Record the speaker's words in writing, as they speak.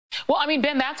Well, I mean,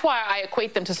 Ben, that's why I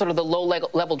equate them to sort of the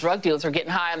low-level drug dealers who are getting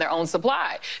high on their own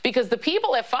supply. Because the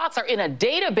people at Fox are in a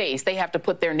database they have to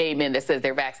put their name in that says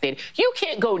they're vaccinated. You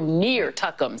can't go near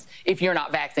Tuckums if you're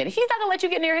not vaccinated. He's not going to let you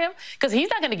get near him because he's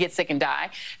not going to get sick and die.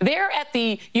 They're at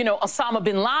the, Osama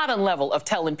bin Laden level of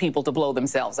telling people to blow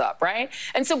themselves up, right?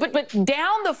 And so, but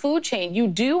down the food chain, you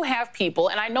do have people,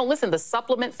 and I know, listen, the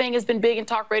supplement thing has been big in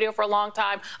talk radio for a long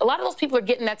time. A lot of those people are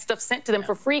getting that stuff sent to them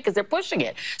for free because they're pushing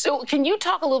it. So can you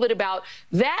talk a little bit about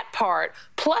that part,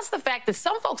 plus the fact that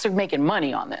some folks are making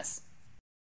money on this?